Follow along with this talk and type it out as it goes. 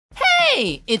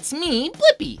Hey, it's me,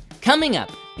 Blippi. Coming up,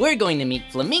 we're going to meet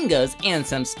flamingos and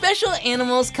some special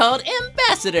animals called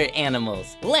ambassador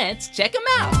animals. Let's check them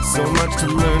out. So much to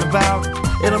learn about,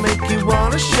 it'll make you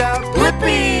want to shout,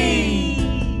 Blippi!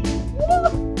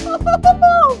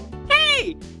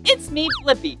 Hey, it's me,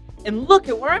 Blippi, and look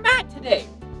at where I'm at today.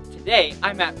 Today,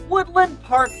 I'm at Woodland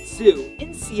Park Zoo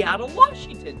in Seattle,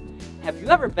 Washington. Have you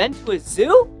ever been to a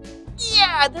zoo?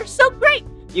 Yeah, they're so great.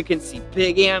 You can see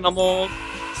big animals,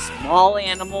 small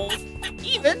animals,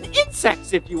 even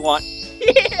insects if you want.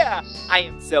 Yeah, I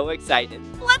am so excited.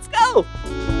 Let's go.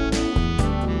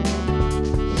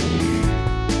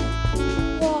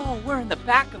 Whoa, we're in the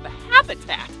back of a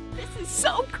habitat. This is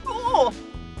so cool.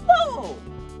 Whoa,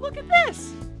 look at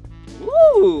this.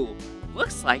 Ooh,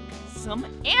 looks like some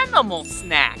animal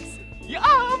snacks.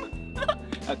 Yum!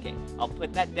 Okay, I'll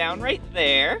put that down right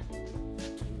there.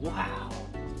 Wow,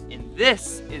 and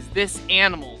this is this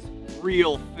animal's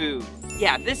real food.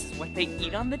 Yeah, this is what they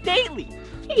eat on the daily.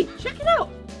 Hey, check it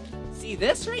out. See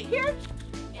this right here?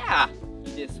 Yeah,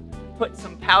 you just put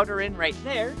some powder in right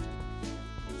there,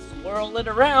 swirl it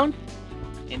around,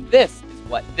 and this is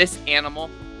what this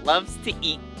animal loves to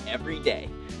eat every day.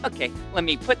 Okay, let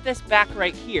me put this back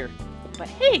right here. But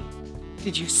hey,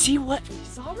 did you see what we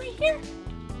saw right here?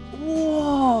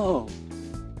 Whoa,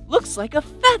 looks like a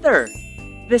feather.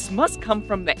 This must come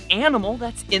from the animal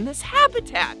that's in this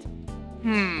habitat.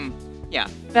 Yeah,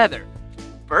 feather.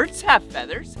 Birds have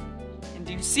feathers. And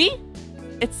do you see?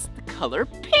 It's the color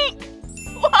pink.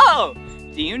 Whoa,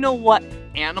 do you know what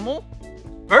animal,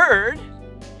 bird,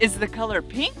 is the color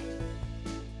pink?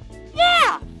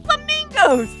 Yeah,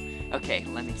 flamingos. Okay,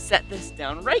 let me set this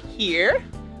down right here.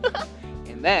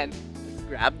 And then let's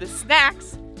grab the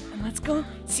snacks and let's go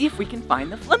see if we can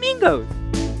find the flamingos.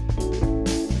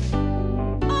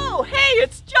 Oh, hey,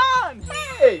 it's John.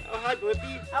 Hey. Oh, hi,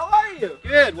 Blippi. How are you?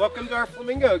 Good. Welcome to our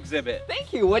flamingo exhibit.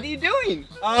 Thank you. What are you doing?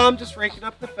 Just raking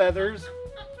up the feathers,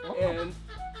 and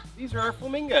these are our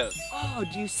flamingos. Oh,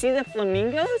 do you see the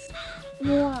flamingos?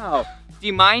 Wow. Do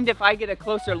you mind if I get a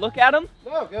closer look at them?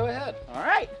 No, go ahead. All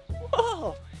right.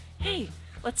 Whoa. Hey,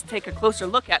 let's take a closer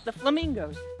look at the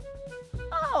flamingos.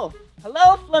 Oh,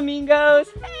 hello, flamingos.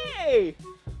 Hey.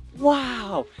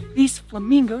 Wow, these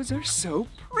flamingos are so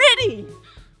pretty.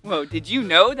 Whoa, did you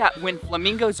know that when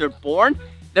flamingos are born,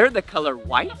 they're the color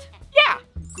white? Yeah,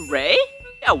 gray?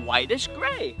 Yeah, whitish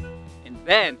gray. And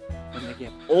then, when they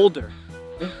get older,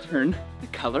 they turn the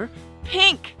color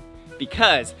pink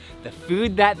because the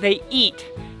food that they eat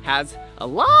has a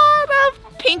lot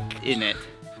of pink in it.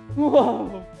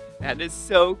 Whoa, that is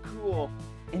so cool.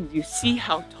 And you see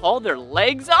how tall their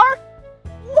legs are?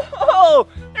 Whoa,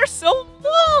 they're so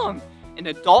long. An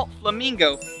adult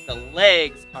flamingo, the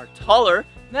legs are taller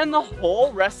than the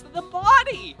whole rest of the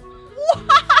body.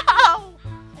 Wow,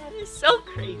 that is so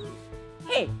crazy.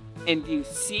 Hey, and do you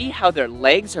see how their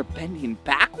legs are bending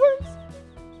backwards?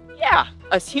 Yeah,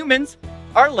 us humans,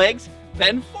 our legs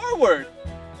bend forward.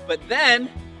 But then,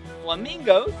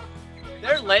 flamingos,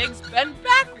 their legs bend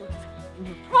backwards. And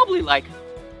you're probably like,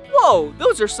 whoa,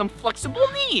 those are some flexible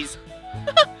knees.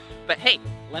 But hey,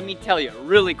 let me tell you a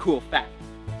really cool fact.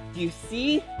 Do you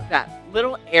see that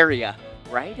little area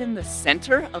right in the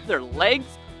center of their legs?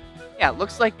 Yeah, it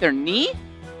looks like their knee.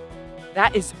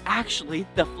 That is actually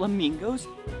the flamingo's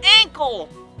ankle.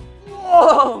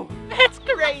 Whoa, that's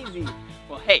crazy.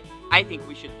 Well, hey, I think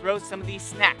we should throw some of these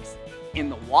snacks in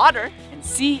the water and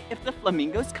see if the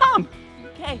flamingos come.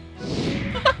 Okay.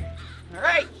 All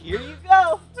right, here you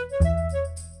go.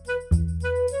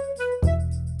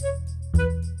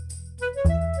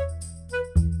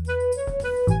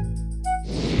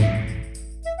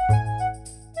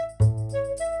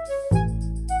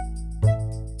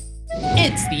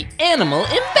 It's the Animal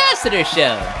Ambassador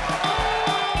Show.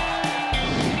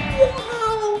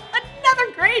 Whoa,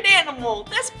 another great animal.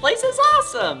 This place is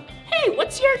awesome. Hey,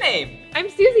 what's your name? I'm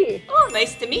Susie. Oh,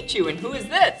 nice to meet you. And who is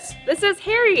this? This is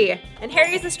Harry, and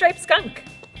Harry's a striped skunk.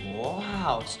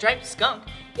 Wow, striped skunk.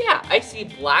 Yeah, I see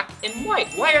black and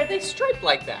white. Why are they striped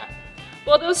like that?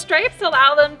 Well, those stripes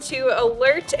allow them to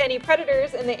alert any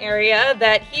predators in the area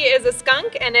that he is a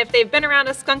skunk, and if they've been around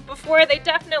a skunk before, they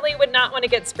definitely would not want to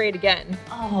get sprayed again.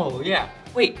 Oh, yeah.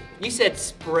 Wait, you said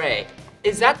spray.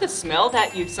 Is that the smell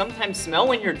that you sometimes smell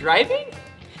when you're driving?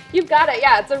 You've got it,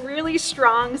 yeah. It's a really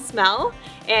strong smell,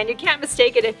 and you can't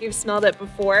mistake it if you've smelled it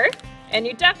before, and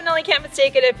you definitely can't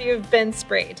mistake it if you've been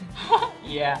sprayed.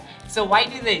 Yeah. So why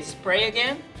do they spray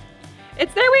again?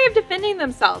 It's their way of defending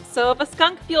themselves. So if a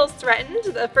skunk feels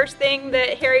threatened, the first thing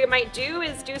that Harry might do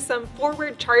is do some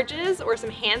forward charges or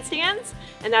some handstands.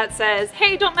 And that says,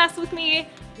 hey, don't mess with me.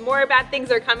 More bad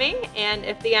things are coming. And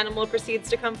if the animal proceeds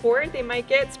to come forward, they might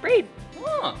get sprayed.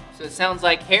 Oh, so it sounds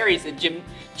like Harry's a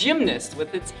gymnast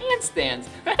with its handstands.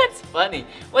 That's funny.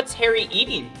 What's Harry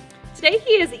eating? Today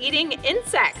he is eating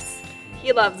insects.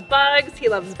 He loves bugs, he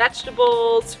loves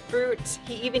vegetables, fruit.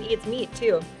 He even eats meat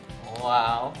too.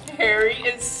 Wow, Harry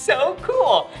is so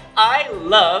cool. I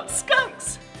love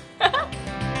skunks.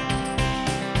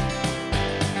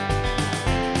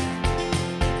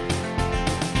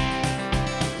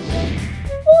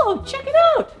 Whoa, check it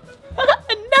out.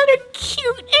 Another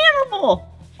cute animal.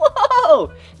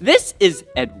 Whoa, this is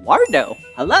Eduardo.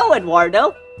 Hello,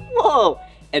 Eduardo. Whoa,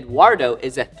 Eduardo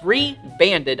is a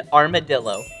 3-banded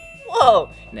armadillo. Whoa,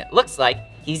 and it looks like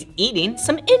he's eating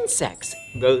some insects.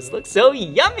 Those look so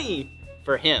yummy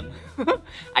for him.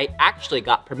 I actually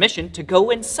got permission to go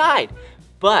inside,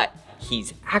 but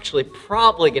he's actually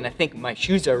probably gonna think my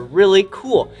shoes are really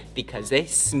cool because they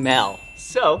smell.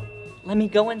 So let me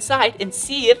go inside and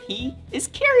see if he is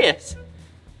curious.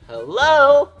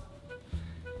 Hello?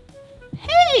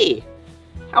 Hey,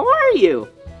 how are you?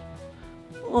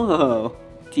 Whoa,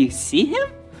 do you see him?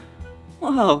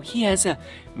 Whoa, he has a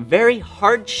very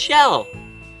hard shell.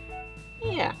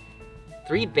 Yeah,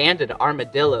 3-banded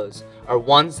armadillos are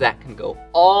ones that can go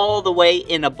all the way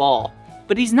in a ball.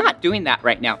 But he's not doing that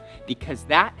right now because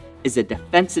that is a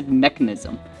defensive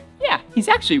mechanism. Yeah, he's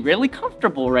actually really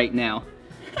comfortable right now.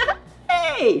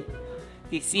 Hey,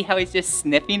 do you see how he's just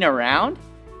sniffing around?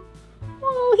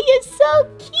 Oh, he is so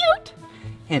cute.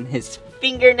 And his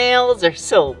fingernails are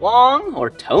so long, or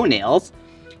toenails.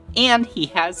 And he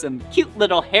has some cute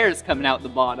little hairs coming out the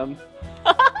bottom.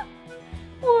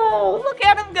 Whoa, look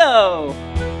at him go.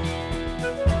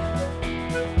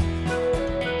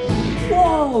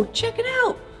 Whoa, check it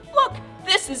out. Look,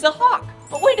 this is a hawk.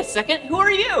 But wait a second, who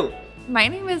are you? My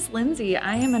name is Lindsay.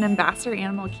 I am an ambassador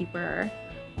animal keeper.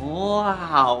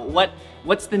 Wow,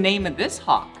 what's the name of this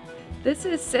hawk? This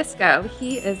is Cisco.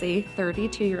 He is a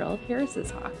 32-year-old Harris's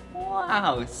hawk.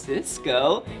 Wow,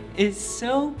 Cisco is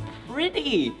so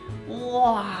pretty.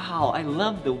 Wow, I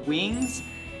love the wings.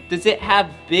 Does it have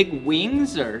big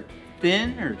wings or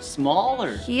thin or small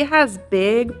or? He has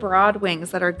big, broad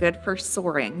wings that are good for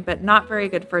soaring, but not very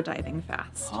good for diving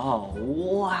fast. Oh,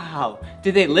 wow.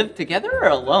 Do they live together or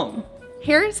alone?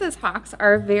 Harris's hawks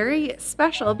are very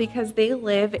special because they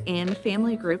live in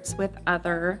family groups with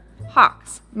other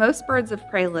hawks. Most birds of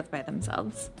prey live by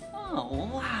themselves.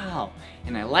 Oh, wow.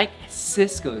 And I like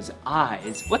Cisco's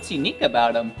eyes. What's unique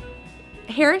about them?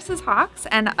 Harris's hawks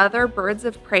and other birds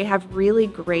of prey have really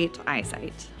great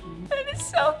eyesight. That is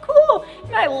so cool.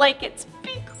 And I like its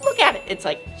beak. Look at it. It's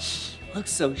like,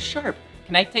 looks so sharp.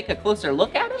 Can I take a closer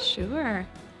look at it? Sure.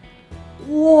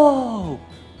 Whoa.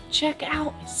 Check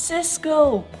out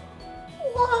Cisco.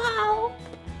 Wow.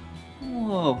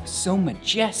 Whoa, so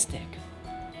majestic.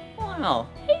 Wow.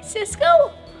 Hey,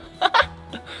 Cisco.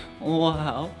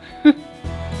 Wow.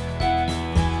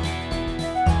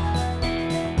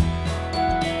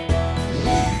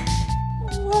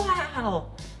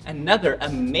 Wow. Another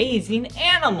amazing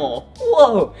animal.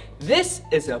 Whoa, this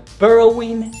is a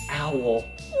burrowing owl.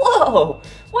 Whoa,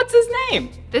 what's his name?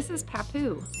 This is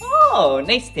Papu. Oh,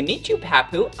 nice to meet you,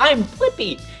 Papu. I'm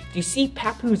Blippi. Do you see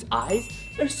Papu's eyes?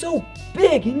 They're so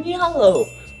big and yellow.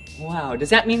 Wow,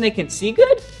 does that mean they can see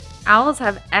good? Owls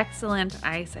have excellent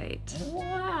eyesight.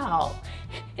 Wow.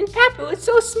 And Papu is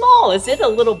so small. Is it a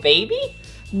little baby?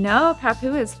 No,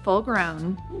 Papu is full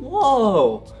grown.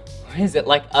 Whoa. Is it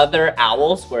like other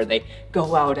owls where they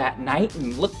go out at night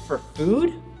and look for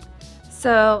food?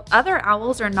 So other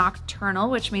owls are nocturnal,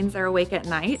 which means they're awake at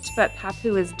night, but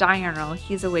Papu is diurnal.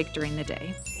 He's awake during the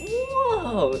day.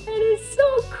 Whoa, that is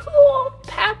so cool.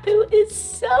 Papu is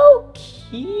so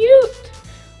cute.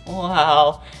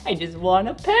 Wow, I just want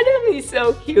to pet him. He's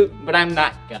so cute, but I'm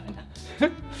not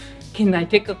gonna. Can I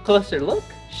take a closer look?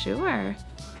 Sure.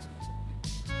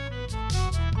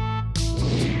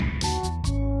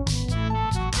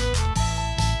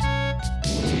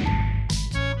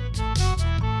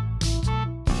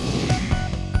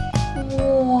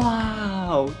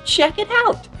 Wow, check it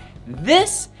out.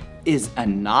 This is a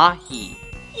Nahi.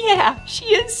 Yeah, she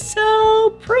is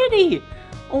so pretty.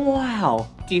 Wow,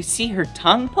 do you see her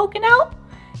tongue poking out?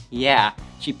 Yeah,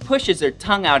 she pushes her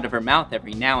tongue out of her mouth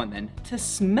every now and then to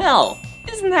smell.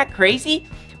 Isn't that crazy?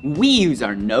 We use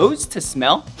our nose to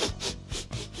smell,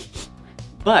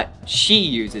 but she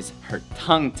uses her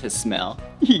tongue to smell.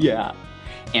 Yeah,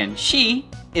 and she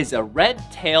is a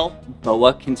red-tailed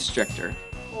boa constrictor.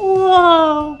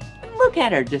 Whoa, and look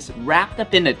at her, just wrapped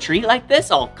up in a tree like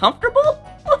this, all comfortable.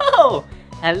 Whoa,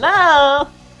 hello.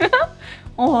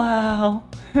 Wow.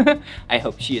 I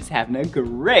hope she is having a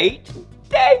great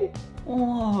day.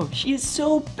 Whoa, she is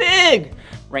so big.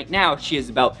 Right now, she is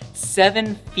about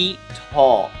 7 feet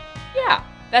tall. Yeah,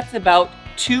 that's about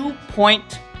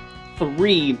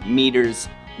 2.3 meters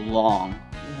long.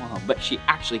 Wow, but she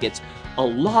actually gets a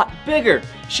lot bigger.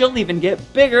 She'll even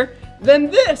get bigger than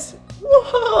this.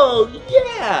 Whoa,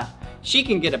 yeah. She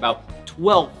can get about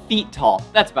 12 feet tall.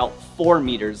 That's about 4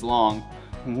 meters long.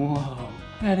 Whoa,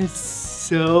 that is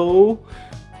so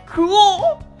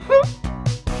cool.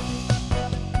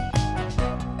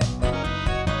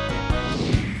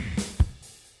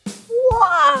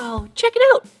 Wow, check it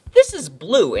out. This is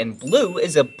Blue, and Blue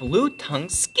is a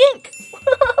blue-tongued skink.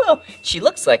 Whoa, she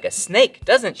looks like a snake,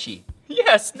 doesn't she?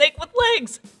 Yeah, a snake with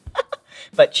legs.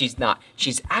 But she's not.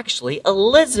 She's actually a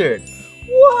lizard.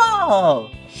 Whoa,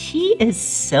 she is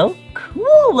so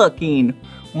cool looking.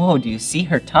 Whoa, do you see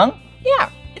her tongue?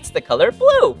 Yeah, it's the color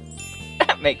blue.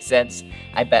 That makes sense.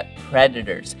 I bet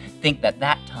predators think that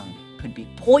tongue could be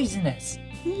poisonous.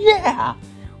 Yeah.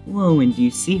 Whoa, and do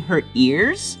you see her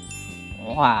ears?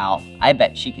 Wow, I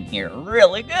bet she can hear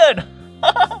really good.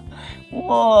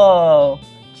 Whoa,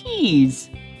 geez,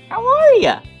 how are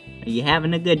ya? Are you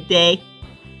having a good day?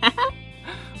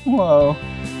 Whoa.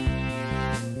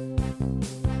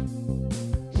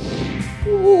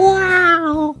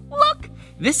 Wow, look,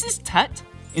 this is Tut,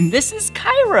 and this is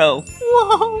Cairo.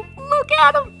 Whoa, look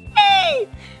at them, hey!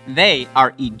 They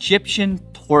are Egyptian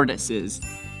tortoises.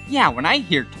 Yeah, when I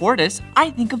hear tortoise,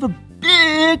 I think of a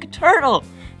big turtle.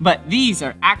 But these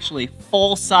are actually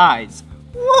full size.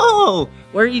 Whoa,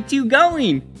 where are you two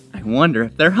going? I wonder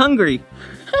if they're hungry.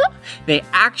 They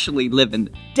actually live in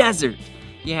the desert.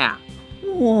 Yeah,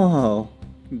 whoa,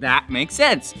 that makes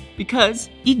sense because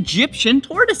Egyptian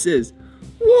tortoises.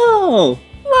 Whoa,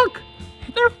 look,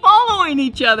 they're following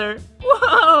each other.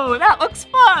 Whoa, that looks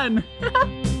fun.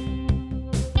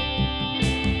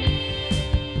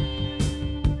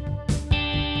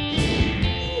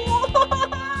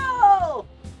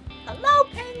 Hello,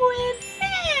 penguin.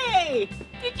 Hey,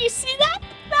 did you see that?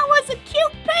 That was a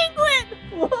cute penguin.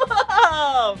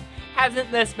 Whoa!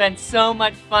 Hasn't this been so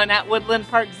much fun at Woodland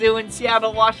Park Zoo in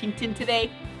Seattle, Washington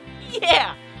today?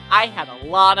 Yeah, I had a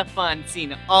lot of fun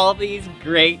seeing all these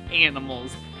great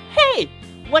animals. Hey,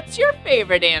 what's your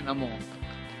favorite animal?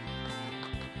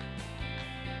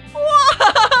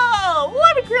 Whoa,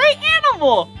 what a great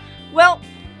animal! Well,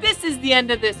 this is the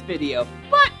end of this video,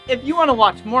 but if you want to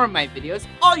watch more of my videos,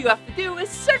 all you have to do is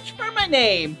search for my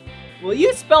name. Will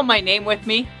you spell my name with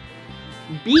me?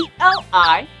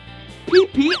 B-L-I-P-P-I,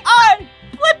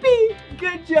 Blippi.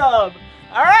 Good job.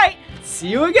 All right, see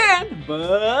you again.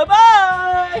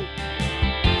 Bye-bye.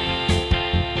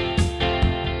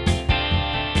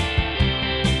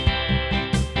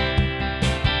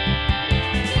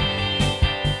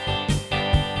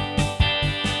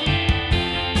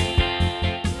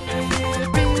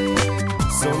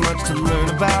 So much to learn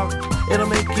about, it'll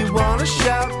make you wanna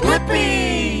shout,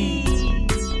 Blippi!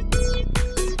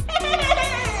 Come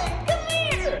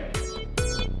here!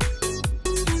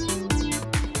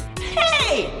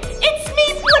 Hey, it's me,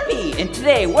 Blippi, and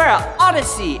today we're at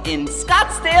Odyssey in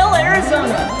Scottsdale,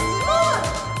 Arizona.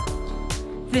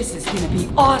 This is gonna be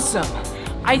awesome.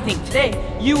 I think today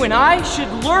you and I should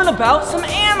learn about some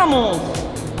animals.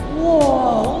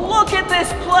 Whoa, look at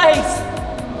this place.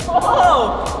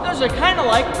 Whoa, those are kind of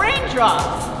like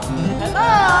raindrops.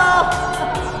 Hello?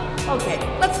 Okay,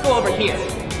 let's go over here.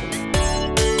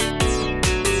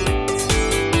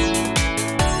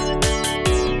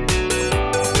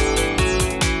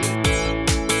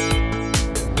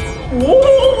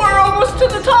 Whoa, we're almost to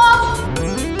the top.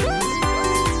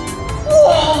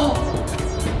 Whoa.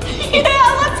 Yeah,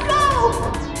 let's go.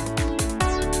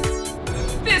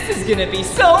 This is gonna be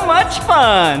so much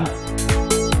fun.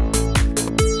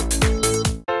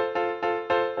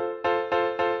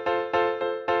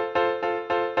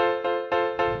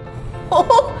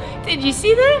 Oh, did you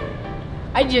see that?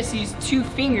 I just used 2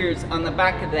 fingers on the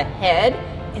back of the head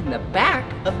and the back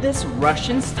of this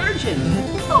Russian sturgeon.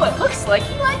 Oh, it looks like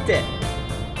he liked it.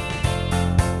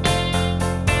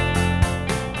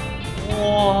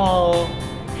 Whoa,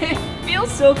 it feels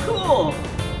so cool.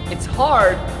 It's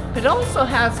hard, but it also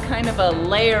has kind of a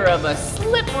layer of a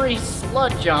slippery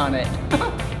sludge on it.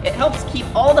 It helps keep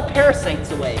all the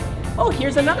parasites away. Oh,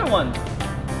 here's another one.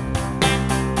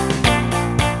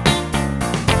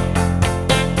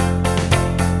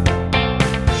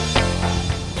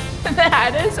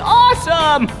 That is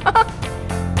awesome!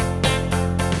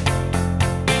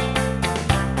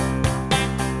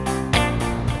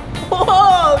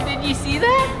 you see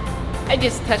that? I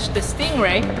just touched the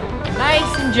stingray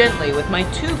nice and gently with my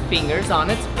 2 fingers on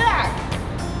its back.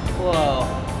 Whoa,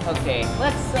 okay,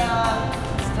 let's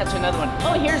touch another one.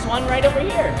 Oh, here's one right over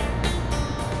here.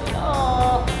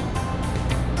 Oh,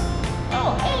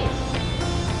 hey.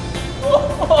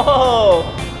 Whoa,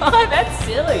 oh, that's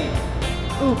silly.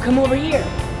 Ooh, come over here.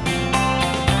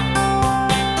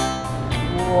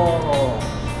 Whoa,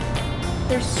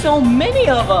 there's so many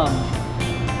of them.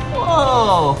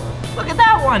 Whoa, look at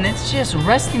that one. It's just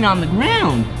resting on the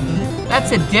ground.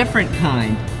 That's a different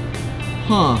kind.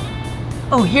 Huh.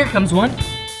 Oh, here comes one.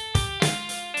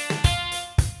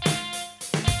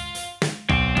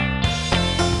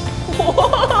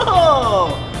 Whoa!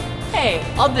 Hey,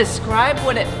 I'll describe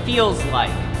what it feels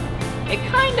like. It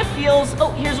kind of feels,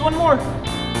 oh, here's one more.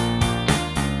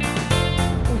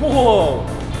 Whoa.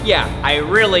 Yeah, I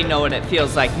really know what it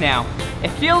feels like now. It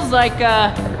feels like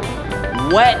a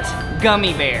wet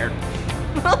gummy bear.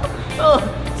 Oh,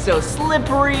 so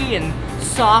slippery and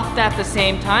soft at the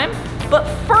same time, but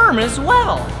firm as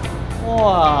well.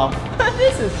 Wow,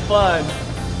 this is fun.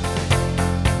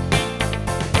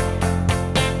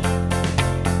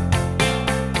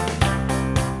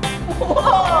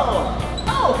 Whoa!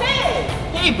 Oh, hey!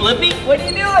 Hey, Blippi, what are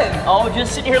you doing? Oh,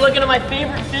 just sitting here looking at my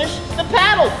favorite fish, the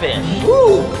paddlefish.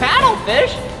 Ooh,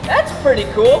 paddlefish? That's pretty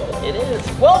cool. It is.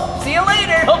 Well, see you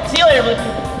later. Oh, see you later,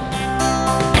 Blippi.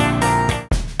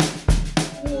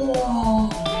 Whoa,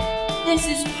 this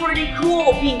is pretty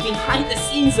cool being behind the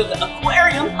scenes of the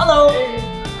aquarium. Hello.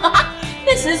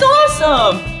 This is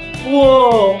awesome.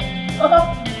 Whoa.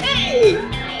 Hey,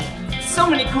 so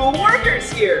many cool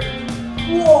workers here.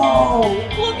 Whoa,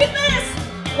 look at this.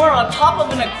 We're on top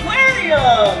of an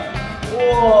aquarium.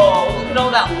 Whoa, look at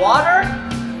all that water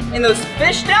and those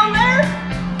fish down there.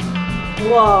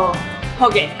 Whoa,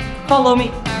 okay, follow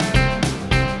me.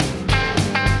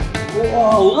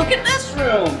 Whoa, look at this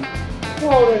room.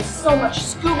 Whoa, there's so much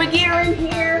scuba gear in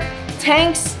here.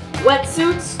 Tanks,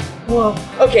 wetsuits. Whoa,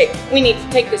 okay, we need to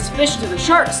take this fish to the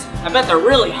sharks. I bet they're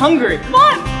really hungry. Come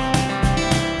on.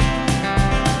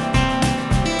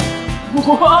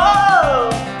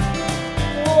 Whoa!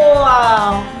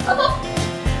 Wow!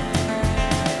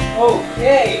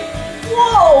 Okay.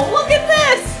 Whoa, look at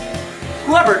this!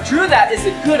 Whoever drew that is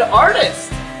a good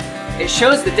artist. It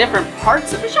shows the different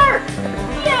parts of a shark.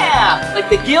 Yeah, like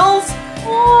the gills.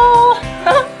 Whoa!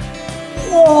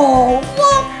 Whoa,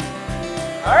 look!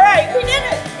 All right, we did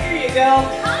it. Here you go.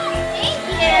 Hi, thank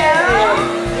you.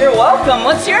 Yeah. You're welcome.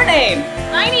 What's your name?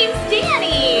 My name's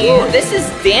Danny. Ooh, this is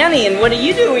Danny, and what are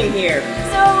you doing here?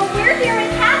 So we're here with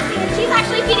Cassie, and she's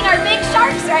actually feeding our big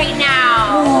sharks right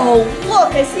now. Oh,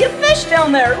 look, I see a fish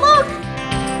down there, look.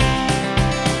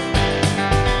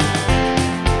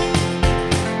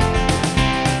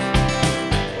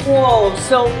 Whoa,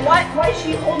 so why is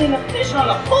she holding a fish on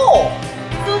a pole?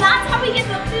 So that's how we get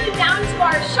the food down to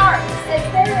our sharks. If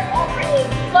they're already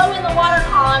low in the water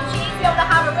column, she needs to be able to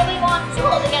have a really long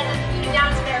tool to get the food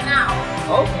down to their mouth.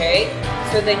 Okay,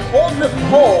 so they hold the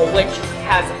pole, which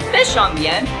has a fish on the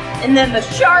end, and then the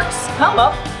sharks come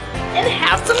up and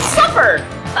have some supper.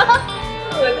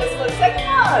 Ooh, this looks like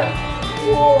fun.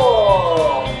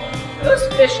 Whoa, those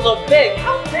fish look big.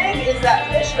 How big is that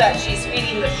fish that she's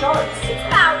feeding the sharks? It's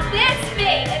about this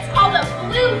big. It's called a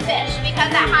blue fish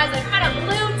because it has a kind of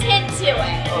blue tint to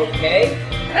it. Okay,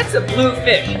 that's a blue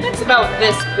fish. That's about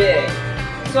this big.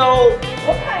 So,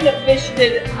 what kind of fish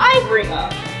did I bring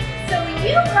up? So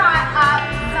you brought up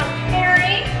some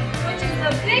herring, which is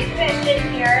the big fish in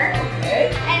here.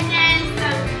 Okay. And then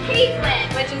some piglet,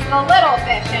 which is the little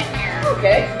fish in here.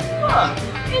 Okay. Huh.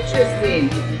 Interesting.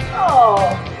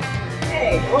 Oh.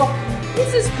 Hey, well,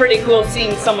 this is pretty cool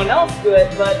seeing someone else do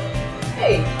it, but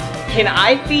hey, can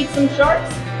I feed some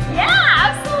sharks? Yeah,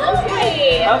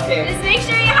 absolutely. Okay. Just make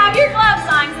sure you have your gloves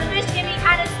on, because the fish can be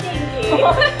kind of stinky.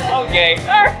 Okay,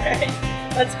 all right.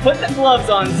 Let's put the gloves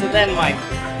on so then my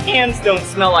hands don't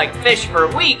smell like fish for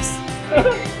weeks.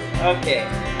 Okay,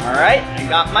 all right, I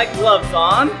got my gloves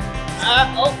on.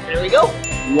 Oh, there we go.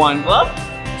 1 glove,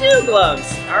 2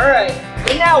 gloves. All right,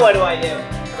 and now what do I do?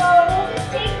 So we'll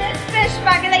just take this fish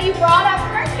bucket that you brought up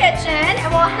from our kitchen, and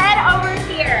we'll head over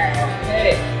here.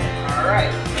 Okay, all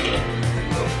right.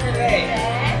 Okay,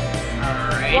 Perfect.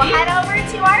 all right. We'll head over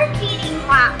to our feeding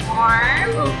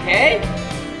platform. Okay,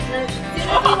 And as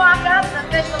soon as we walk up, the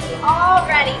fish will be all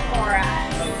ready for us.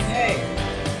 okay.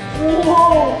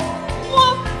 Whoa,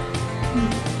 look.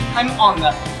 I'm on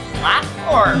the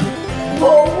platform.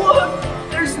 Whoa, look.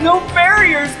 There's no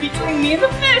barriers between me and the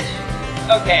fish.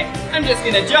 Okay, I'm just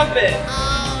gonna jump in.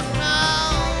 Oh no!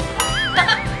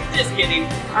 Just kidding.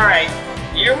 All right,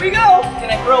 here we go.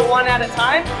 Can I throw one at a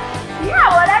time? Yeah,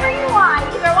 whatever you want.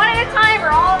 Either one at a time or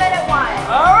all of it at once.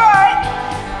 All right.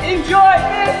 Enjoy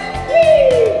this.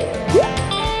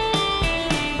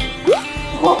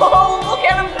 Whoa, look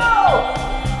at them go.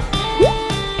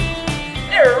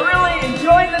 They're really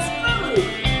enjoying this food.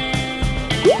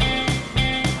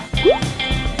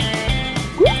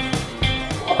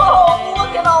 Whoa,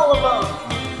 look at all of them.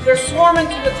 They're swarming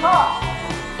to the top.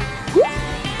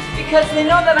 Because they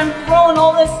know that I'm throwing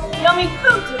all this yummy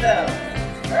food to them.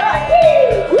 All right,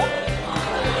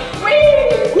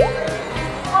 whee!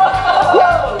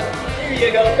 Whoa! Here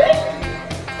you go, fish.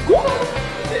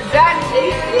 Is that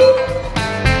tasty?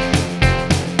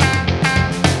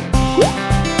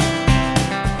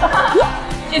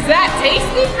 Is that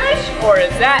tasty, fish? Or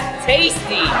is that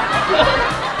tasty?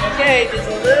 Okay, just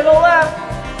a little left.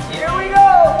 Here we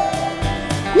go.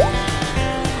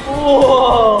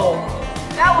 Whoa!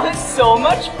 That was so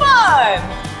much fun!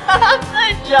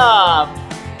 Good job!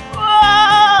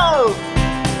 Whoa!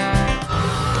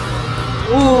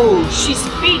 Ooh, she's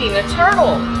feeding a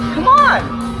turtle. Come on!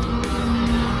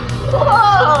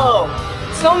 Whoa!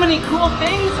 So many cool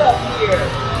things up here.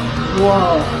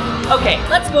 Whoa! Okay,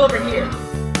 let's go over here.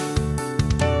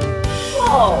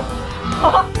 Whoa!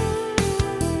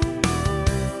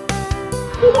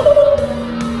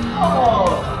 Oh,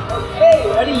 okay,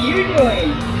 what are you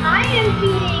doing? I am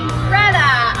feeding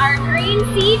Greta, our green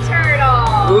sea turtle.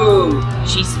 Ooh,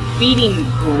 she's feeding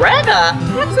Greta?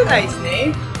 That's a nice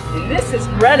name. And this is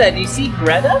Greta. Do you see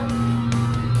Greta?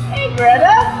 Hey,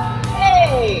 Greta.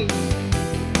 Hey.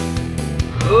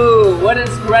 Ooh, what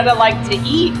does Greta like to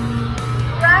eat?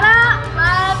 Greta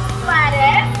loves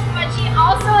lettuce, but she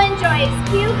also enjoys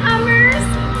cucumbers,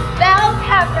 bell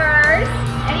peppers,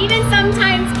 and even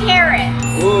sometimes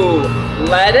carrots. Ooh,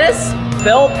 lettuce,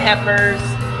 bell peppers,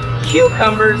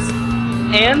 cucumbers,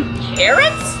 and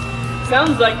carrots?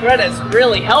 Sounds like Greta's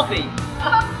really healthy.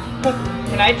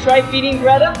 Can I try feeding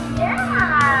Greta?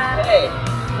 Yeah. Hey,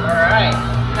 all right.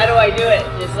 How do I do it?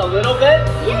 Just a little bit?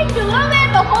 Yeah, just a little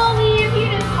bit. The whole leaf, you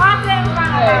just toss it in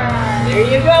front of her. There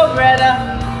you go,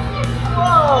 Greta.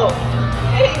 Whoa.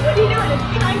 Hey, what are you doing? It's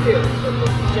behind you.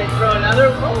 Should I throw another?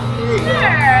 Oh, here you go.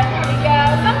 Sure, there we go.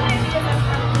 Sometimes you just have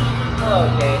to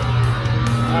Okay.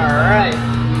 All right.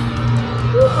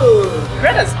 Ooh,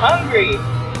 Greta's hungry.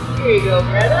 Here you go,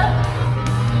 Greta.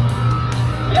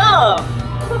 Yum.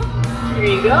 Here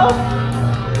you go.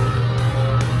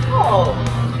 Oh,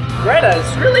 Greta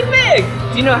is really big.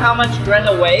 Do you know how much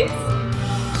Greta weighs?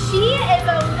 She is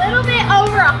a little bit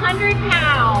over 100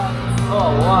 pounds.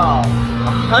 Oh, wow.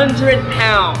 100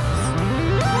 pounds.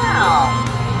 Wow.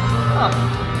 Huh.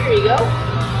 Here you go.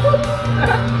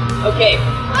 Okay,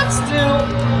 let's do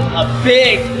a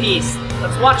big piece.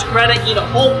 Let's watch Greta eat a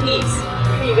whole piece.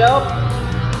 Here you go.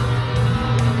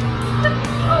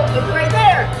 Oh, it's right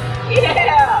there.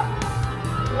 Yeah.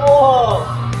 Whoa.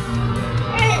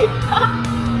 Hey.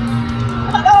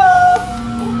 Hello.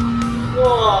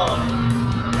 Whoa.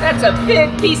 That's a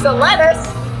big piece of lettuce.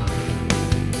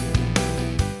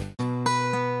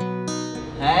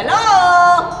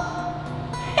 Hello.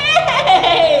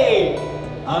 Hey.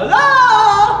 Hello.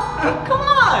 Come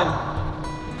on.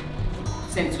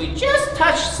 Since we just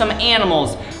touched some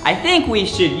animals, I think we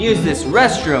should use this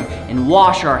restroom and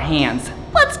wash our hands.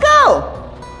 Let's go!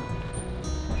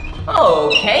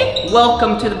 Okay,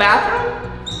 welcome to the bathroom.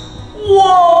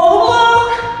 Whoa,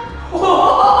 look!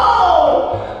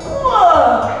 Whoa!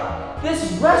 Look!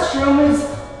 This restroom is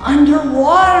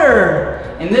underwater.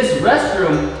 And this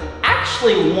restroom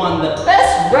actually won the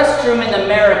best restroom in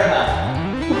America.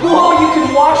 Whoa, you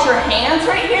can wash your hands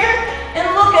right here?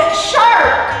 And look at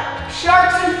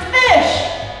sharks and fish.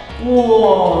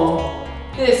 Whoa,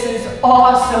 this is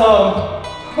awesome.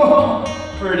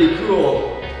 Pretty cool.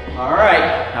 All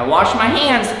right, I washed my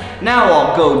hands. Now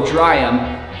I'll go dry them.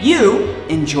 You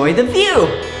enjoy the view.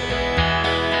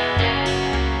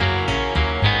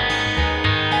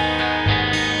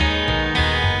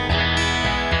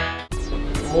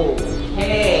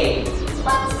 Okay,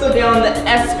 let's go down the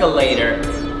escalator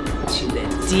to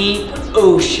the deep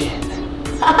ocean.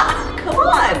 Come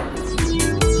on.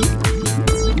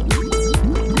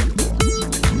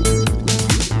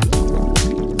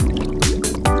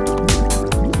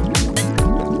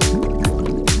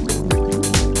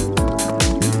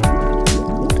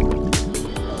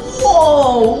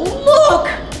 Whoa, look!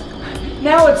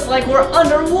 Now it's like we're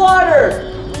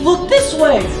underwater. Look this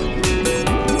way.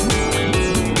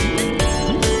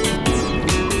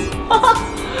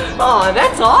 Oh,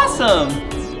 that's awesome.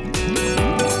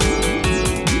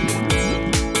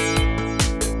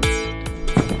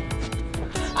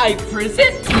 I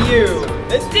present to you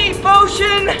the Deep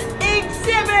Ocean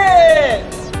Exhibit.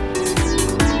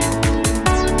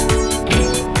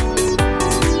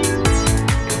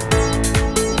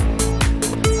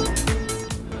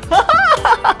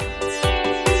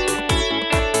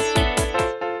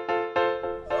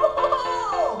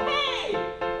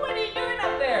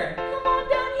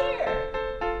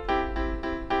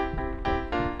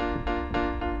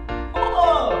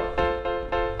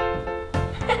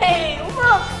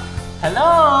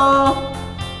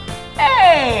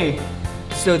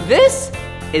 So this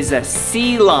is a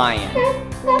sea lion.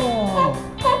 Whoa,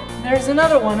 there's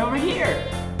another one over here.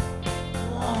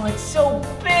 Whoa, it's so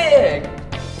big.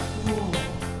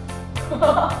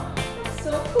 Whoa. That's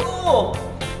so cool.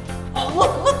 Oh,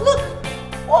 look.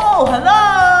 Whoa,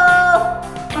 hello.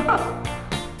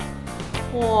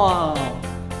 Whoa,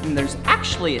 and there's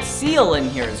actually a seal in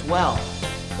here as well.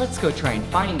 Let's go try and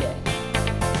find it.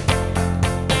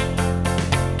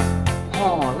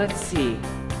 Oh, let's see.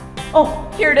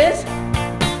 Oh, here it is.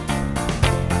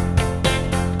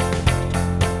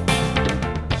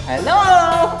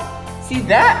 Hello! See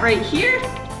that right here?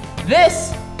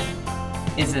 This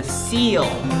is a seal.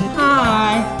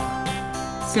 Hi.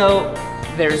 So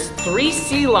there's 3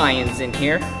 sea lions in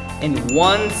here and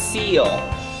 1 seal.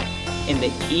 And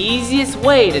the easiest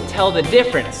way to tell the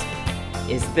difference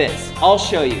is this. I'll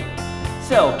show you.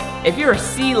 So if you're a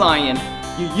sea lion,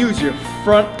 you use your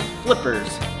front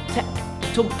flippers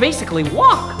to basically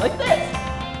walk like this.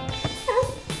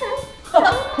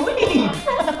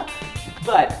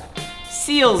 But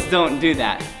seals don't do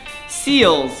that.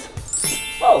 Seals,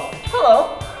 whoa,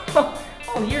 hello.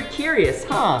 Oh, you're curious,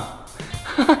 huh?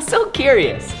 So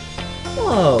curious.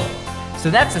 Whoa. So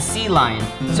that's a sea lion.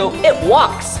 So it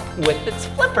walks with its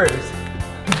flippers.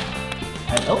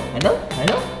 Hello.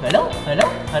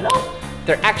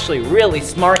 They're actually really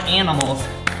smart animals.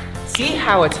 See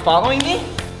how it's following me?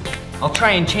 I'll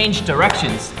try and change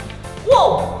directions.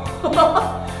 Whoa!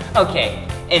 Okay,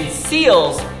 and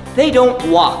seals, they don't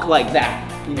walk like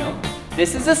that, you know?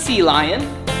 This is a sea lion.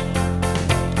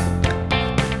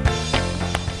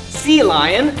 Sea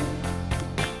lion.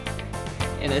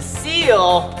 And a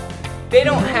seal, they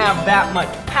don't have that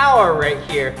much power right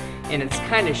here, and it's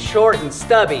kind of short and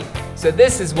stubby. So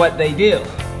this is what they do.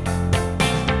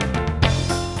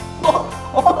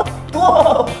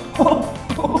 Whoa.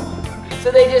 So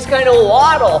they just kind of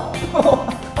waddle.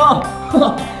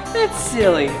 That's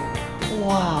silly.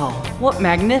 Wow, what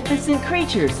magnificent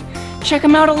creatures. Check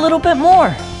them out a little bit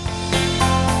more.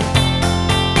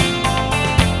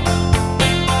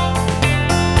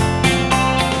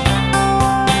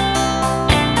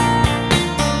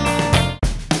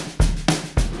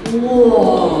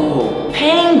 Whoa,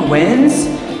 penguins?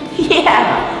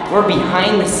 Yeah, we're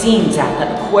behind the scenes at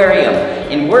the aquarium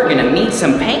and we're gonna meet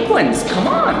some penguins. Come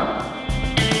on.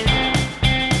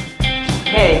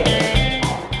 Okay,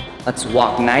 let's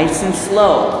walk nice and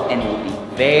slow and we'll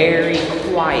be very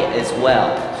quiet as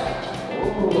well.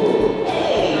 Ooh,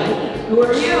 hey, who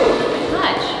are you?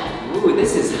 Hutch. Ooh,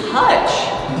 this is Hutch.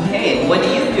 Hey, what do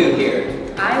you do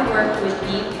here? I work with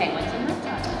the penguins and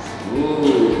reptiles.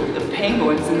 Ooh, the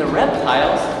penguins and the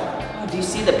reptiles. Oh, do you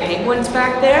see the penguins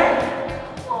back there?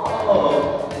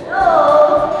 Oh,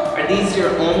 hello. Are these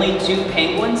your only 2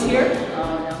 penguins here?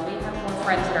 Oh no, we have more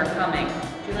friends that are coming.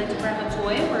 Would you like to grab a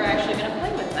toy? We're actually going to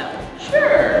play with them.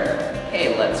 Sure.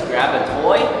 Okay, let's grab a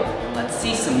toy and let's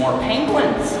see some more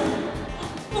penguins.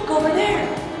 Look over there.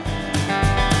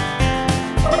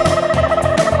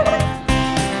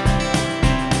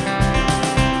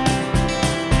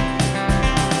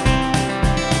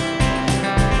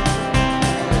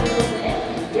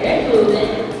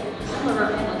 Some of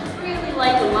our penguins really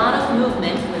like a lot of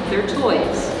movement with their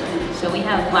toys. So we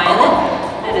have Violet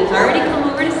that has already come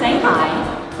over to say hi.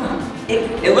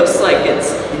 It looks like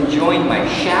it's enjoying my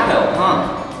shadow,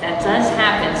 huh? That does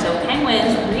happen. So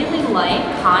penguins really like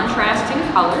contrasting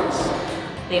colors.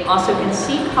 They also can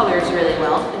see colors really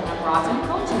well. They have rods and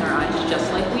cones in their eyes, just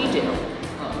like we do.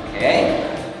 Okay.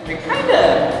 They're kind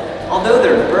of, although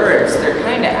they're birds, they're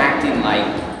kind of acting like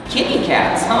kitty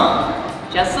cats, huh?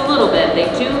 Just a little bit. They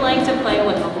do like to play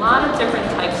with a lot of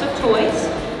different types of toys.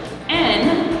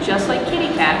 And just like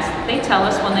kitty cats, they tell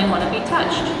us when they want to be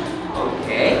touched.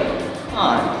 Okay.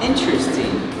 Huh,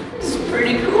 interesting. This is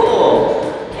pretty cool.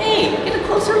 Hey, get a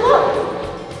closer look.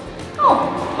 Oh,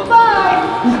 bye-bye.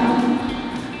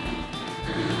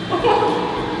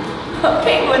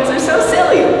 Penguins are so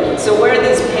silly. So where are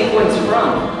these penguins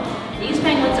from? These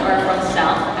penguins are from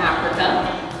South Africa.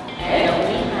 And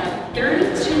we have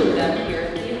 32 of them here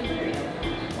at the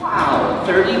aquarium. Wow,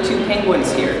 32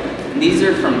 penguins here. And these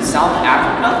are from South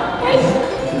Africa?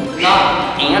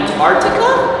 Not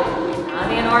Antarctica? Not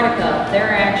Antarctica.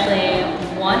 They're actually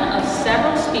one of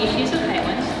several species of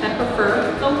penguins that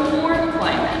prefer the warm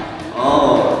climate.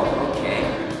 Oh, okay.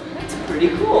 That's pretty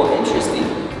cool, interesting.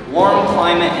 Warm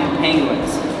climate and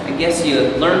penguins. I guess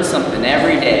you learn something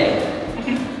every day.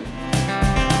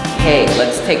 Hey,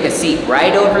 let's take a seat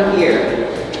right over here.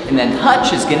 And then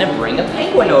Hutch is gonna bring a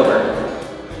penguin over.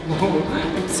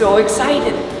 I'm so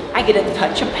excited. I get to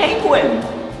touch a penguin.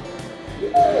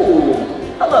 Ooh,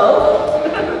 hello.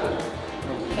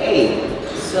 Okay,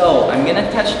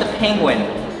 touch the penguin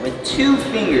with 2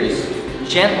 fingers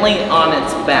gently on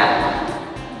its back.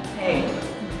 Hey,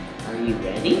 are you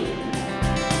ready?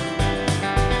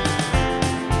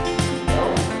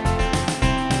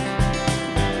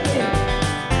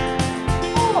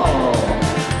 Oh,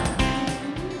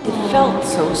 it felt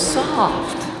so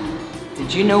soft.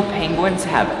 Did you know penguins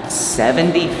have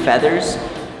 70 feathers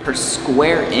per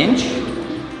square inch?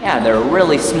 Yeah, they're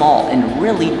really small and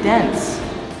really dense.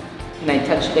 Can I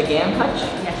touch it again, Hutch?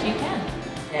 Yes, you can.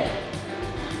 Okay.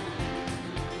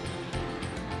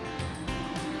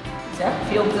 Does that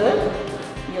feel good?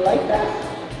 You like that?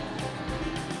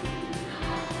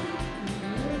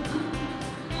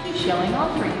 She's showing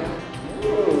off for you.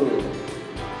 Ooh.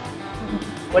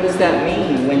 What does that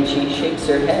mean when she shakes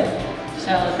her head?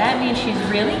 So that means she's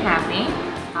really happy,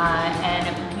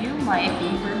 and you might be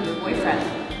her new boyfriend.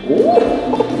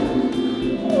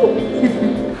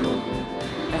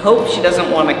 I hope she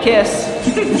doesn't want to kiss.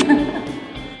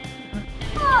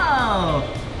 Oh,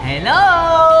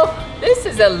 hello. This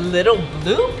is a little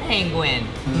blue penguin.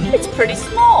 It's pretty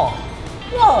small.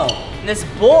 Whoa, this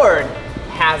board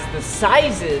has the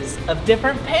sizes of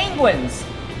different penguins.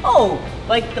 Oh,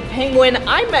 like the penguin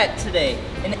I met today,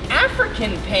 an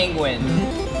African penguin.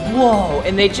 Whoa,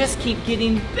 and they just keep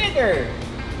getting bigger.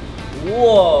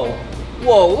 Whoa,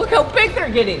 whoa, look how big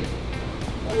they're getting.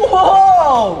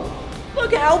 Whoa,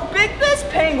 look at how big this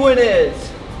penguin is.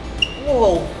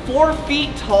 Whoa, 4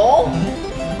 feet tall,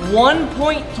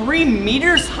 1.3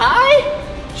 meters high?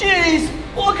 Jeez,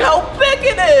 look how big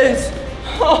it is.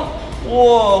 Oh,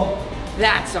 whoa,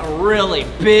 that's a really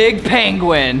big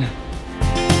penguin.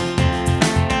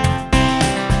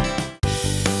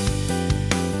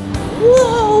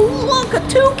 Whoa, look, a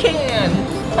toucan!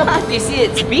 Do you see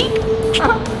its beak?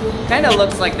 Kind of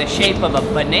looks like the shape of a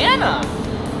banana.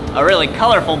 A really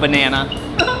colorful banana.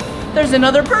 There's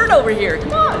another bird over here,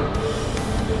 come on.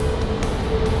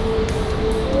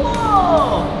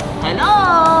 Whoa,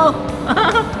 hello!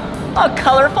 A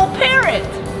colorful parrot.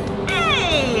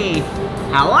 Hey,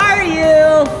 how are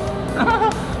you?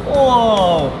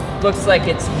 Whoa, looks like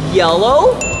it's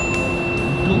yellow,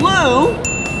 blue,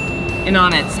 and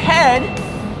on its head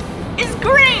is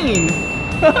green.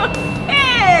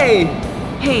 Hey!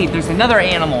 Hey, there's another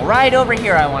animal right over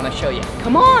here I want to show you.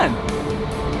 Come on.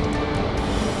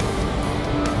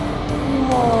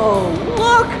 Whoa,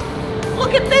 look!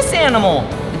 Look at this animal.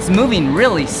 It's moving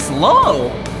really slow.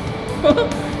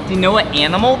 Do you know what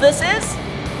animal this is?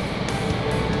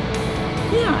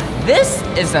 Yeah, this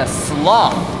is a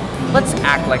sloth. Let's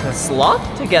act like a sloth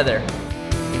together.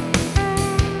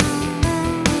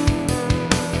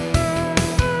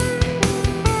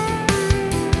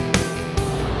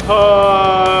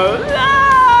 Hello!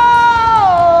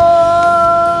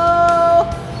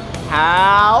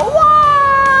 How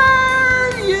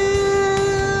are you?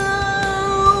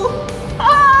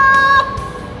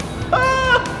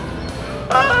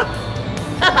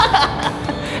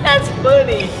 That's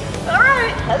funny. All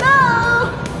right, hello.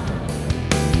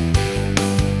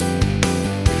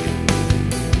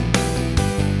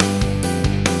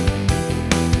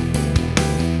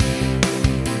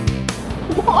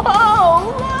 Whoa,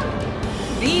 look.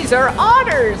 These are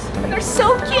otters, and they're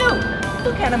so cute.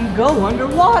 Look at them go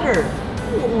underwater.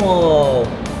 Whoa.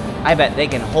 I bet they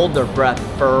can hold their breath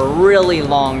for a really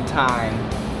long time.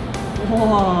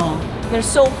 Whoa, they're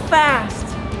so fast.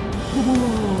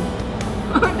 Whoa.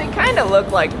 They kind of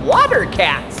look like water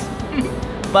cats,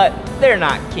 but they're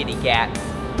not kitty cats.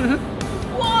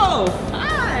 Whoa,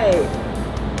 hi.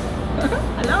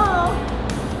 Hello.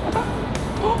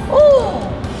 Oh,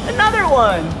 another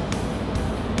one.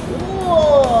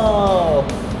 Whoa.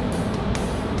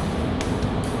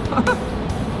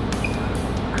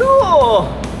 Cool.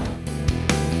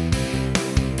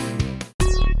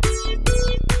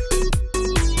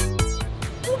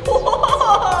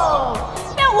 Whoa.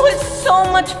 That was so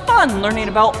much fun learning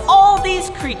about all these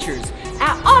creatures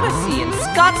at Odyssey in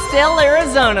Scottsdale,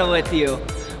 Arizona with you.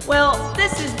 Well,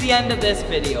 this is the end of this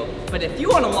video, but if you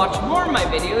want to watch more of my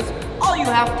videos, all you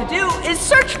have to do is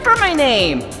search for my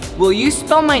name. Will you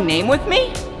spell my name with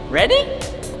me? Ready?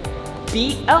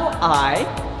 B-L-I-P-P-I.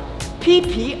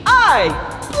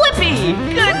 Blippi!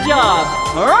 Good job!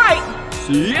 All right,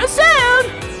 see you soon!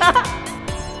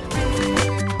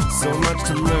 So much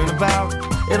to learn about,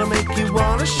 it'll make you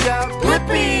wanna shout,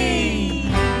 Blippi!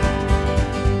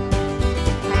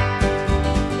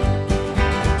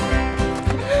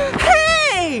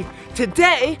 Hey!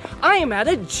 Today, I am at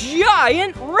a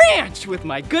giant ranch with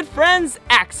my good friends,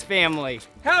 Axe family.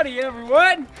 Howdy,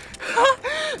 everyone.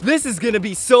 This is gonna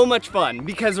be so much fun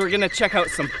because we're gonna check out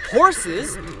some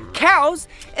horses, cows,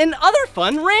 and other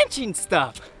fun ranching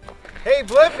stuff. Hey,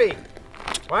 Blippi,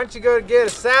 why don't you go get a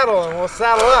saddle and we'll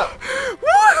saddle up?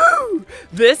 Woohoo!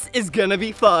 This is gonna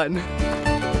be fun.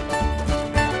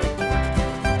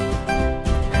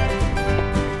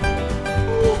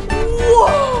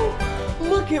 Whoa!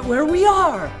 Look at where we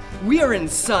are. We are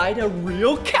inside a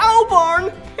real cow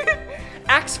barn.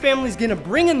 Axe family's gonna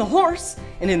bring in the horse,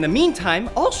 and in the meantime,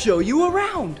 I'll show you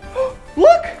around.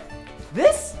 Look!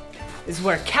 This is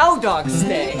where cow dogs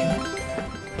stay.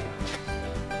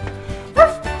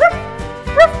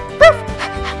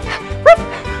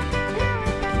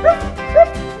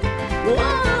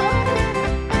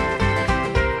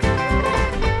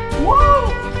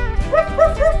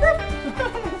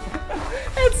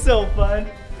 That's so fun.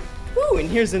 Ooh, and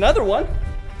here's another one.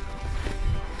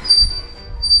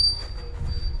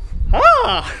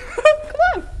 Ah, come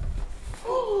on.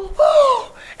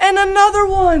 Oh, and another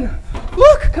one.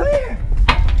 Look, come here.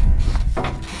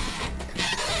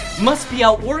 Must be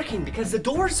out working because the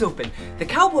door's open. The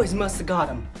cowboys must have got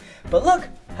him. But look,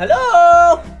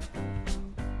 hello.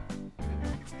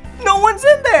 No one's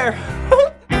in there.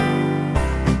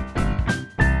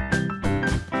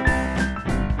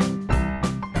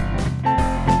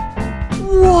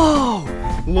 Whoa,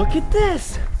 look at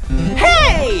this.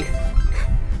 Hey!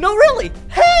 No, really,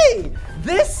 hey!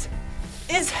 This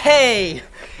is hay.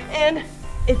 And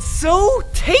it's so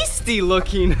tasty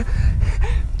looking.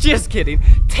 Just kidding.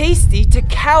 Tasty to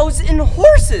cows and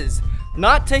horses,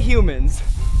 not to humans.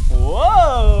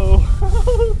 Whoa!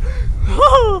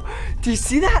 Whoa! Do you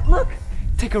see that? Look,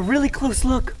 take a really close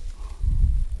look.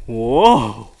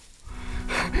 Whoa!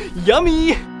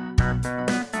 Yummy!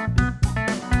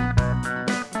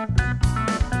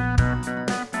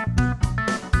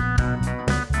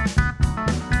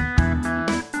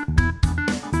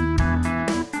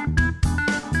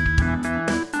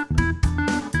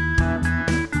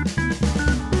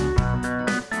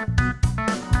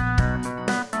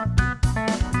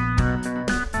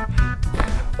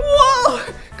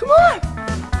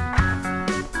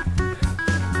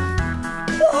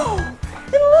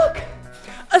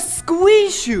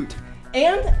 Chute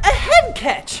and a head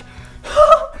catch.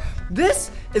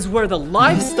 This is where the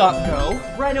livestock go,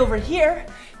 right over here,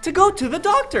 to go to the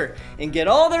doctor and get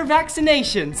all their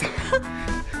vaccinations.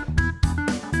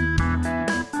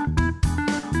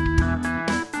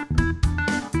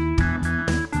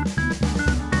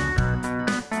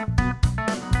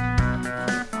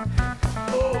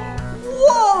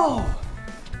 Whoa!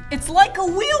 It's like a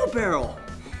wheelbarrow,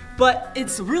 but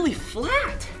it's really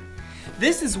flat.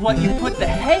 This is what you put the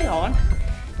hay on,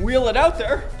 wheel it out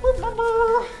there,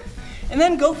 and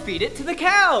then go feed it to the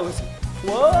cows.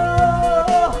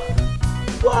 Whoa!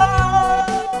 Whoa!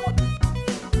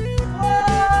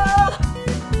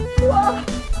 Whoa!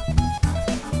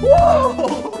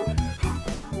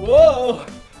 Whoa!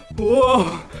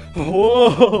 Whoa!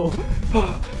 Whoa!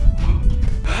 Whoa!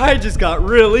 I just got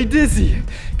really dizzy.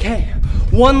 Okay,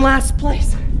 one last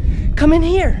place. Come in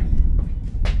here.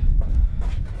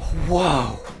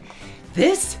 Whoa,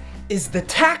 this is the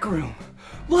tack room.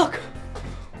 Look,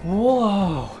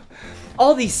 whoa,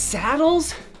 all these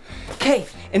saddles. Okay,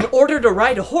 in order to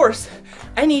ride a horse,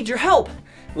 I need your help.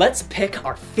 Let's pick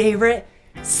our favorite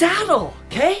saddle,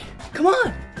 okay? Come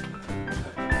on.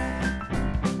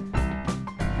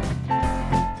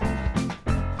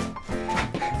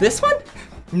 This one?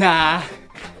 Nah.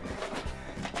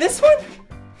 This one?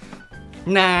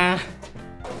 Nah.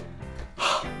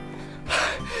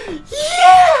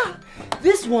 Yeah!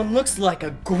 This one looks like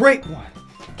a great one.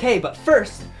 Okay, but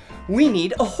first, we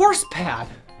need a horse pad.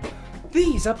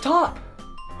 These up top.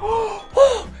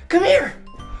 Oh, come here.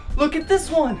 Look at this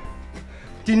one.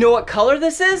 Do you know what color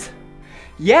this is?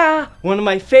 Yeah, one of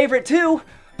my favorite too.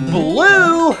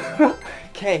 Blue.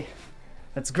 Okay,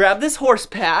 let's grab this horse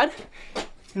pad,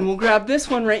 and we'll grab this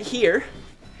one right here.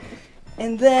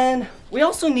 And then we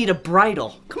also need a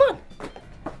bridle. Come on.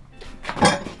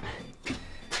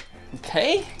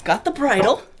 Okay, got the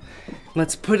bridle.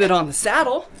 Let's put it on the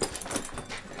saddle.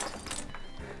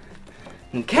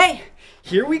 Okay,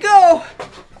 here we go.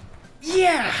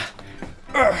 Yeah.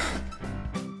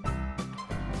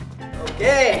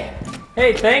 Okay.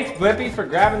 Hey, thanks, Blippi, for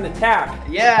grabbing the tack.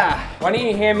 Yeah. Why don't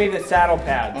you hand me the saddle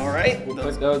pads? All right. We'll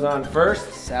put those on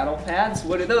first. Saddle pads,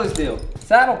 what do those do?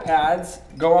 Saddle pads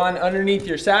go on underneath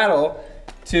your saddle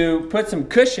to put some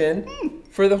cushion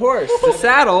for the horse. The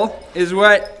saddle is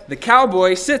what the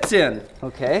cowboy sits in.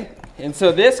 Okay. And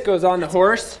so this goes on the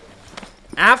horse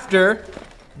after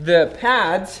the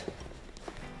pads,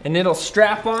 and it'll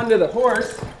strap onto the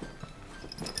horse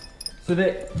so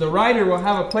that the rider will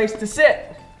have a place to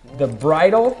sit. The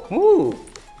bridle,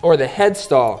 or the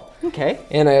headstall. Okay.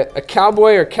 And a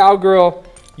cowboy or cowgirl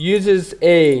uses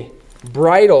a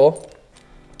bridle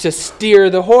to steer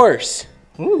the horse.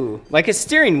 Ooh, like a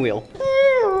steering wheel.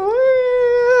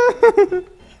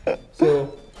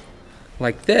 So,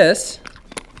 like this,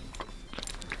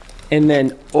 and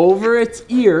then over its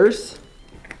ears,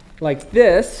 like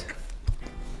this,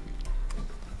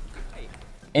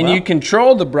 and you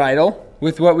control the bridle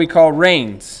with what we call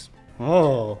reins.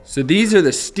 Oh. So these are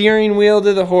the steering wheel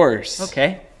to the horse.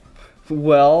 Okay.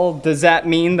 Well, does that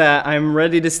mean that I'm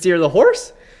ready to steer the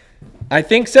horse? I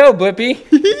think so, Blippi.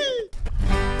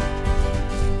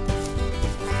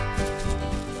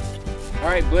 All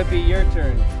right, Blippi, your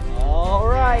turn. All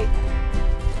right.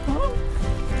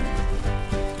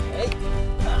 Hey.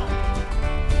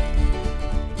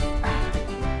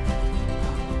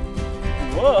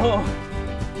 Whoa.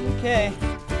 Okay.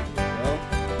 Well,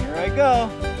 here I go.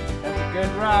 That's a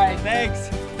good ride. Thanks.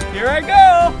 Here I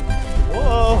go.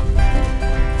 Whoa.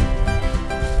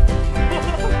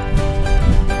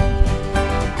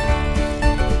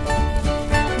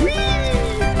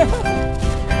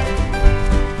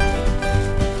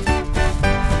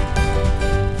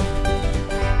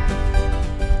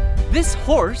 This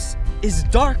horse is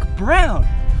dark brown.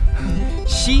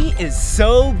 She is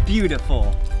so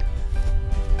beautiful.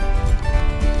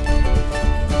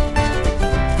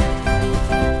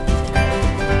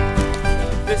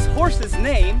 This horse's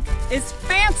name is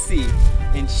Fancy,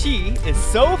 and she is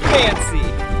so fancy.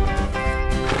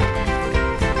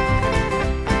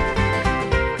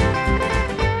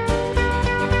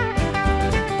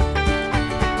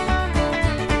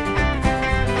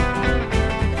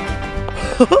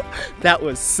 That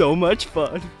was so much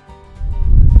fun.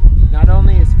 Not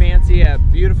only is Fancy a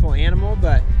beautiful animal,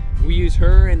 but we use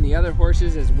her and the other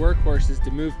horses as workhorses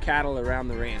to move cattle around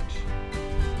the ranch.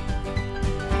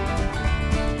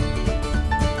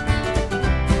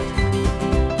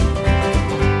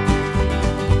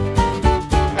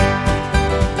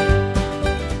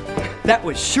 That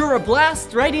was sure a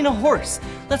blast riding a horse.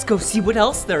 Let's go see what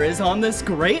else there is on this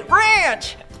great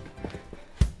ranch.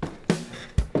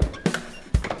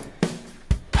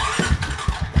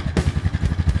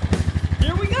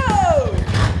 Here we go!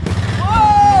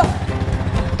 Whoa!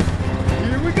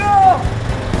 Here we go!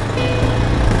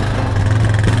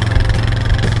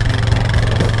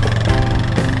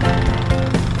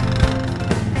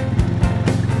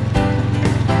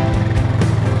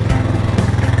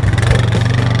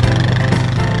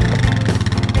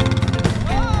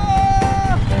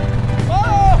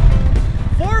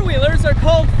 Four-wheelers are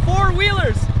called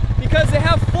four-wheelers because they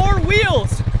have four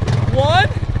wheels. 1,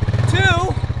 2,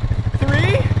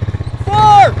 3,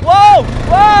 4. Whoa!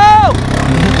 Whoa!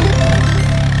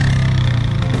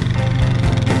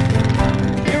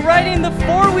 You're riding the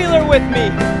four-wheeler with me.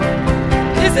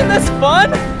 Isn't this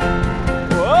fun?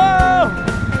 Whoa!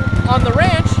 On the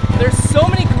ranch, there's so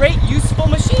many great useful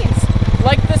machines,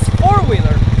 like this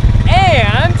four-wheeler,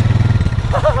 and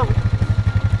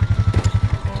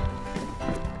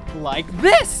like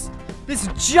this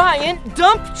giant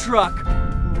dump truck.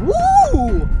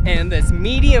 Woo! And this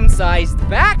medium-sized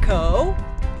backhoe.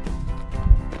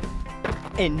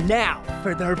 And now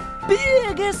for their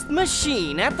biggest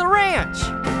machine at the ranch.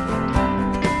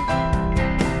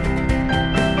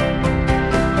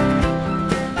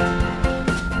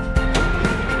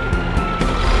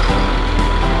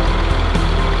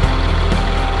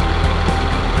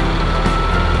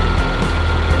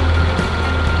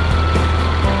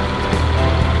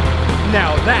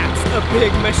 Now that's a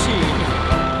big machine.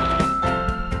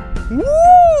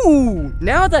 Woo!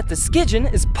 Now that the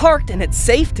Skidgen is parked and it's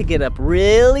safe to get up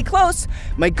really close,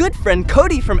 my good friend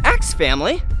Cody from Axe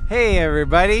Family. Hey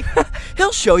everybody.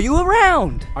 He'll show you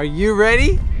around. Are you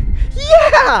ready?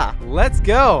 Yeah! Let's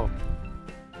go.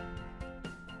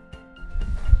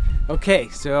 Okay,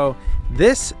 so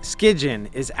this Skidgen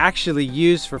is actually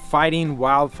used for fighting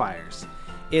wildfires.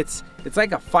 It's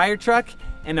like a fire truck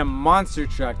and a monster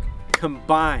truck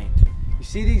combined. You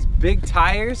see these big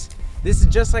tires? This is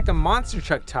just like a monster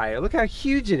truck tire. Look how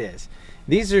huge it is.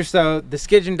 These are so the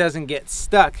Skidgen doesn't get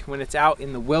stuck when it's out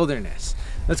in the wilderness.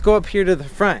 Let's go up here to the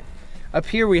front. Up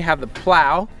here we have the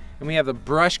plow and we have the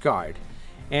brush guard.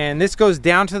 And this goes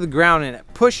down to the ground and it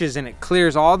pushes and it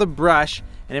clears all the brush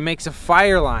and it makes a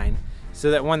fire line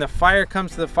so that when the fire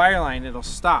comes to the fire line, it'll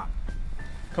stop.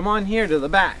 Come on here to the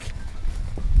back.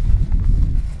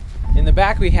 In the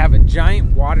back we have a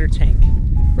giant water tank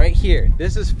right here.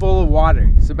 This is full of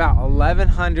water. It's about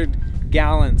 1,100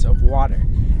 gallons of water.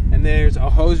 And there's a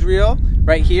hose reel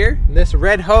right here. This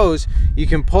red hose, you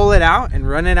can pull it out and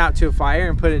run it out to a fire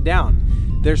and put it down.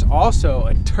 There's also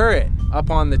a turret up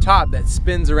on the top that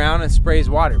spins around and sprays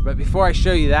water. But before I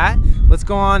show you that, let's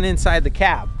go on inside the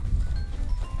cab.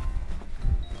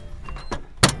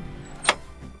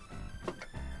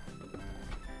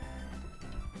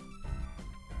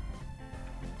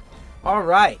 All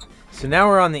right, so now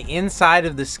we're on the inside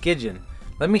of the Skidgen.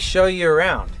 Let me show you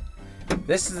around.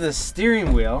 This is the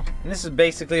steering wheel, and this is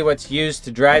basically what's used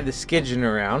to drive the Skidgen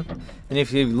around. And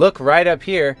if you look right up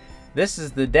here, this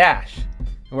is the dash,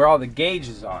 where all the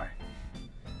gauges are.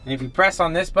 And if you press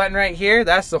on this button right here,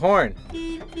 that's the horn.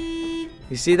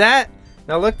 You see that?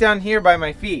 Now look down here by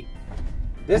my feet.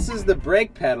 This is the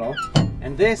brake pedal,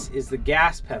 and this is the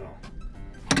gas pedal.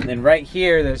 And then right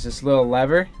here, there's this little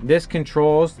lever. This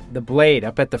controls the blade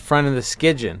up at the front of the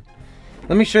Skidgen.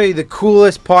 Let me show you the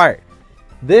coolest part.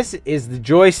 This is the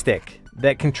joystick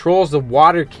that controls the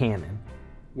water cannon.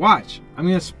 Watch, I'm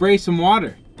gonna spray some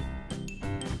water.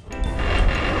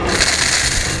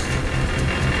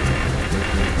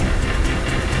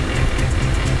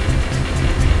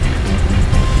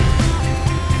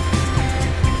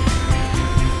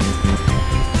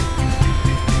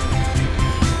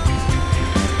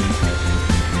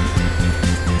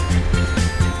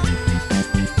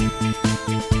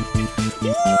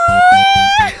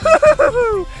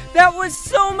 That was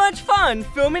so much fun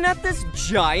filming at this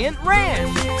giant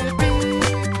ranch.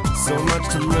 So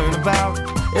much to learn about,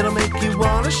 it'll make you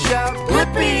wanna shout,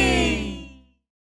 Blippi!